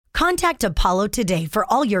Contact Apollo today for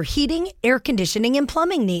all your heating, air conditioning, and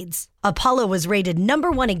plumbing needs. Apollo was rated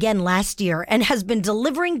 #1 again last year and has been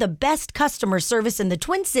delivering the best customer service in the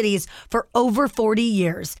Twin Cities for over 40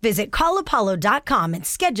 years. Visit callapollo.com and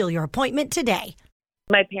schedule your appointment today.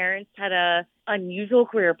 My parents had a unusual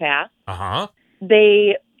career path. Uh-huh.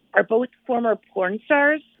 They are both former porn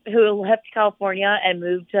stars who left California and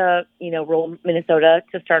moved to, rural Minnesota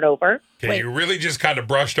to start over. Okay, you really just kind of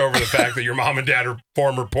brushed over the fact that your mom and dad are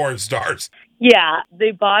former porn stars. Yeah, they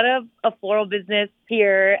bought a floral business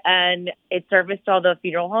here, and it serviced all the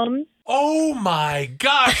funeral homes. Oh my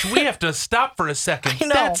gosh, we have to stop for a second. I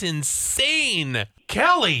know. That's insane.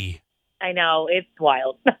 Kelly. I know, it's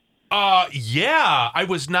wild. Yeah, I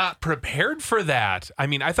was not prepared for that. I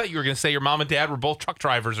mean, I thought you were going to say your mom and dad were both truck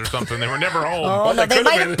drivers or something. They were never home. Oh, no, they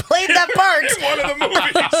might have played that part. In one of the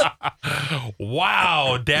movies.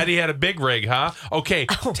 Wow, Daddy had a big rig, huh? Okay,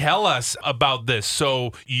 tell us about this.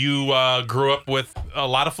 So you grew up with a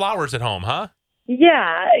lot of flowers at home, huh?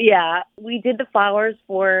 Yeah. We did the flowers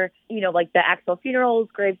for, like the actual funerals,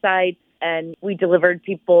 gravesites, and we delivered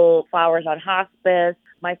people flowers on hospice.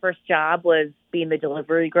 My first job was being the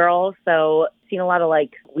delivery girl, so seen a lot of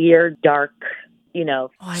like weird, dark,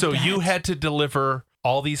 Oh, I So bet. you had to deliver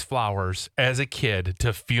all these flowers as a kid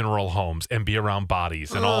to funeral homes and be around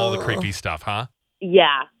bodies and all the creepy stuff, huh?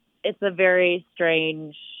 Yeah, it's a very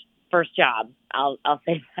strange first job. I'll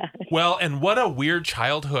say that. Well, and what a weird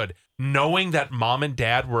childhood. Knowing that mom and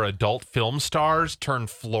dad were adult film stars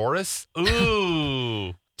turned florists.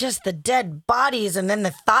 Ooh. Just the dead bodies and then the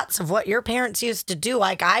thoughts of what your parents used to do.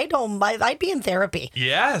 Like, I'd be in therapy.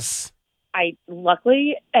 Yes. I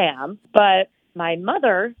luckily am, but my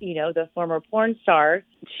mother, the former porn star,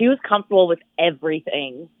 she was comfortable with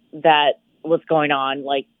everything that was going on,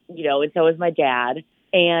 and so was my dad.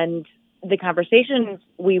 And the conversations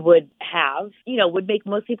we would have, would make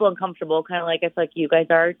most people uncomfortable, kind of like I feel like you guys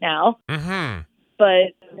are now. Mm-hmm.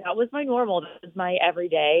 But that was my normal. That was my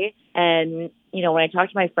everyday. And, when I talk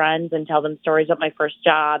to my friends and tell them stories about my first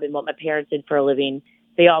job and what my parents did for a living,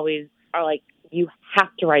 they always are like, you have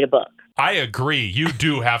to write a book. I agree. You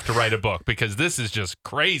do have to write a book because this is just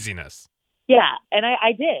craziness. Yeah, and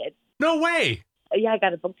I did. No way. Yeah, I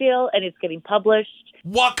got a book deal, and it's getting published.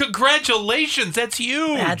 Well, congratulations. That's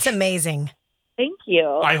huge. That's amazing. Thank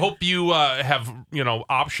you. I hope you have,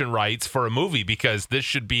 option rights for a movie because this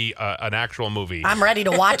should be an actual movie. I'm ready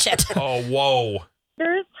to watch it. Oh, whoa.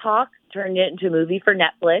 There's talk turned it into a movie for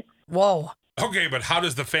Netflix. Whoa. Okay, but how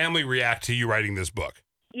does the family react to you writing this book?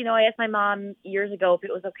 I asked my mom years ago if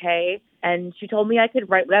it was okay, and she told me I could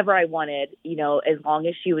write whatever I wanted, as long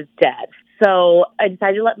as she was dead. So I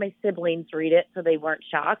decided to let my siblings read it so they weren't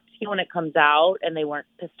shocked when it comes out, and they weren't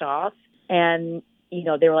pissed off. And,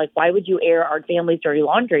 they were like, why would you air our family's dirty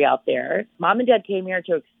laundry out there? Mom and dad came here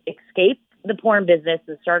to escape the porn business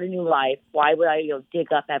and start a new life. Why would I,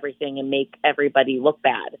 dig up everything and make everybody look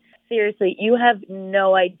bad? Seriously, you have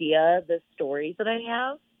no idea the stories that I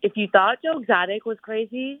have. If you thought Joe Exotic was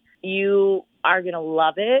crazy, you are going to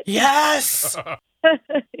love it. Yes.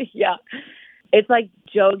 Yeah. It's like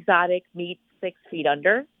Joe Exotic meets 6 Feet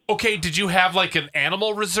Under. Okay, did you have like an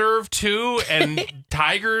animal reserve too, and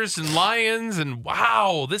tigers and lions, and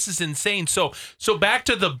wow, this is insane. So back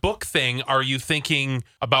to the book thing. Are you thinking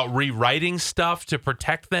about rewriting stuff to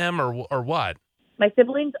protect them, or what? My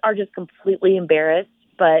siblings are just completely embarrassed,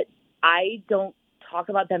 but I don't talk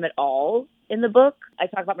about them at all in the book. I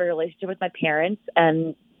talk about my relationship with my parents,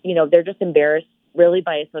 and they're just embarrassed really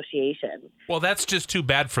by association. Well, that's just too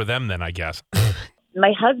bad for them then, I guess.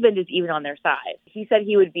 My husband is even on their side. He said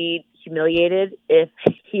he would be humiliated if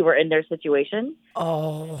he were in their situation.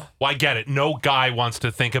 Oh. Well, I get it. No guy wants to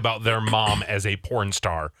think about their mom as a porn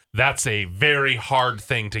star. That's a very hard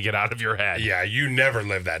thing to get out of your head. Yeah, you never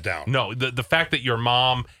live that down. No, the fact that your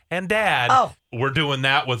mom and dad were doing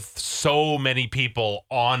that with so many people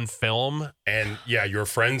on film. And yeah, your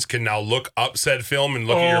friends can now look up said film and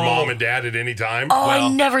look at your mom and dad at any time. Oh, I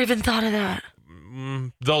never even thought of that.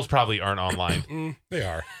 Those probably aren't online. They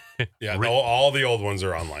are. Yeah, all the old ones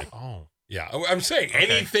are online. Oh. Yeah, I'm saying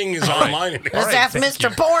anything is online. Let's ask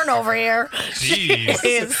Mr. Porn over here.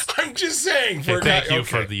 Jeez. I'm just saying. Thank you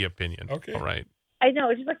for the opinion. Okay. All right. I know.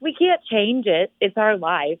 It's just like, we can't change it. It's our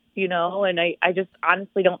life, and I just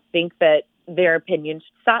honestly don't think that their opinion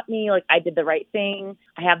should stop me. Like, I did the right thing.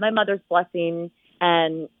 I have my mother's blessing,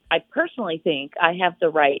 and I personally think I have the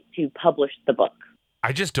right to publish the book.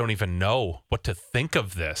 I just don't even know what to think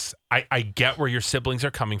of this. I get where your siblings are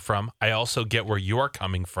coming from. I also get where you are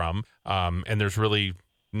coming from. And there's really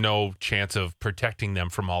no chance of protecting them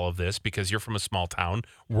from all of this because you're from a small town.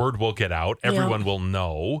 Word will get out. Everyone will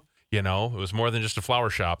know. It was more than just a flower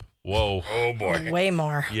shop. Whoa. Oh boy. Way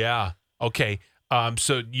more. Yeah. Okay.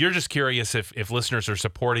 So you're just curious if listeners are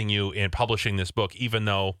supporting you in publishing this book, even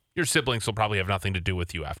though your siblings will probably have nothing to do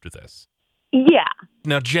with you after this. Yeah.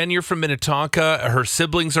 Now, Jen, you're from Minnetonka. Her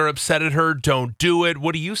siblings are upset at her. Don't do it.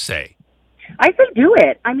 What do you say? I say do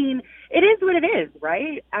it. I mean, it is what it is,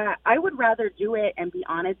 right? I would rather do it and be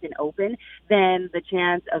honest and open than the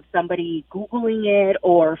chance of somebody Googling it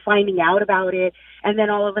or finding out about it, and then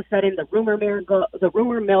all of a sudden the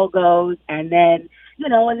rumor mill goes, and then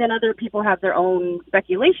and then other people have their own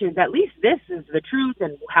speculations. At least this is the truth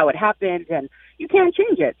and how it happened, and you can't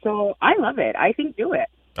change it. So I love it. I think do it.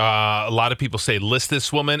 A lot of people say list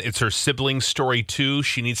this woman. It's her sibling's story too.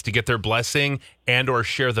 She needs to get their blessing and or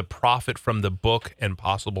share the profit from the book and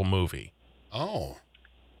possible movie. Oh,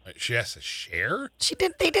 she has to share?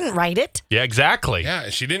 They didn't write it. Yeah, exactly. Yeah,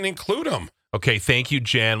 she didn't include them. Okay, thank you,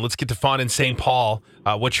 Jan. Let's get to Fawn in St. Paul.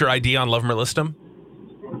 What's your idea on Love 'em or List 'em?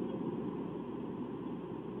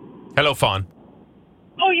 Hello, Fawn.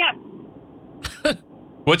 Oh, yeah.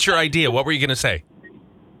 What's your idea? What were you going to say?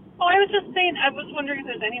 Oh, I was just saying, I was wondering if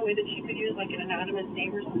there's any way that she could use like an anonymous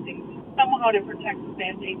name or something, somehow to protect the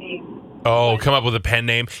family name. Oh, come up with a pen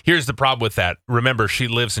name. Here's the problem with that. Remember, she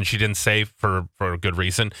lives, and she didn't say for a good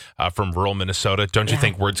reason, from rural Minnesota. Don't you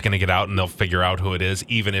think word's going to get out and they'll figure out who it is,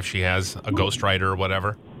 even if she has a ghostwriter or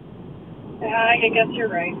whatever? I guess you're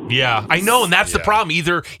right. Yeah, I know, and that's the problem.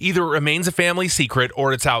 Either it remains a family secret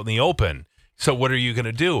or it's out in the open. So what are you going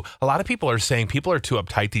to do? A lot of people are saying people are too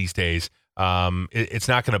uptight these days. It's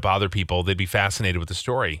not going to bother people. They'd be fascinated with the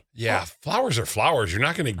story. Yeah, flowers are flowers. You're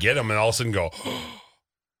not going to get them and all of a sudden go,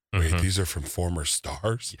 wait, these are from former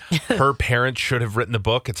stars? Her parents should have written the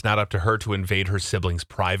book. It's not up to her to invade her siblings'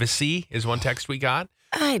 privacy, is one text we got.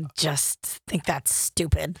 I just think that's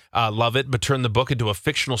stupid. Love it, but turn the book into a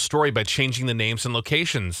fictional story by changing the names and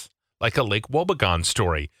locations, like a Lake Wobegon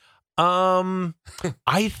story.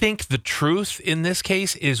 I think the truth in this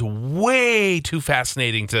case is way too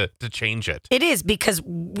fascinating to change it. It is, because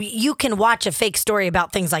you can watch a fake story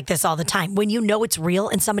about things like this all the time. When you know it's real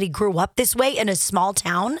and somebody grew up this way in a small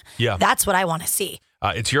town, that's what I want to see.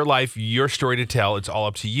 It's your life, your story to tell. It's all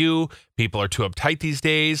up to you. People are too uptight these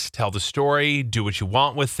days. Tell the story. Do what you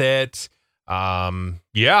want with it.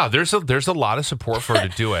 There's a lot of support for her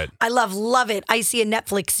to do it. I love it. I see a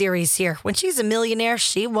Netflix series here. When she's a millionaire,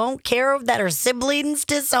 she won't care that her siblings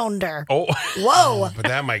disowned her. Oh, whoa! But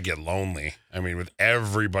that might get lonely. I mean, with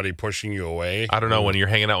everybody pushing you away. I don't know, when you're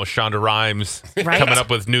hanging out with Shonda Rhimes, Right? coming up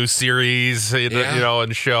with new series,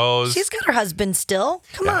 and shows. She's got her husband still.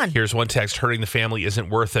 Come on. Here's one text: hurting the family isn't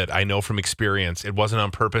worth it. I know from experience. It wasn't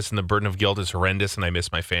on purpose, and the burden of guilt is horrendous, and I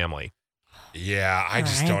miss my family. Yeah, I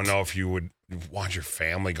just don't know if you would want your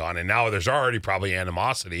family gone. And now there's already probably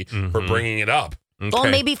animosity for bringing it up. Okay.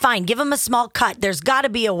 Well, maybe fine. Give him a small cut. There's got to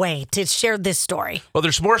be a way to share this story. Well,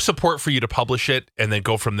 there's more support for you to publish it and then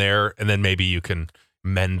go from there, and then maybe you can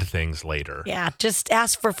mend things later. Yeah, just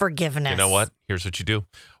ask for forgiveness. You know what? Here's what you do.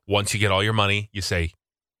 Once you get all your money, you say,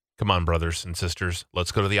 come on, brothers and sisters,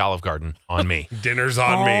 let's go to the Olive Garden on me. Dinner's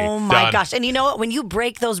on me. Oh, my Done. gosh. And you know what? When you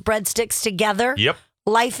break those breadsticks together, Yep.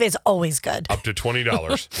 life is always good. Up to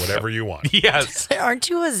 $20, whatever you want. Yes. Aren't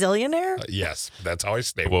you a zillionaire? Yes, that's how I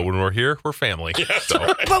stay. Well, when we're here, we're family. Yes, So,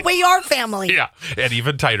 right. But we are family. yeah. And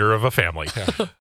even tighter of a family.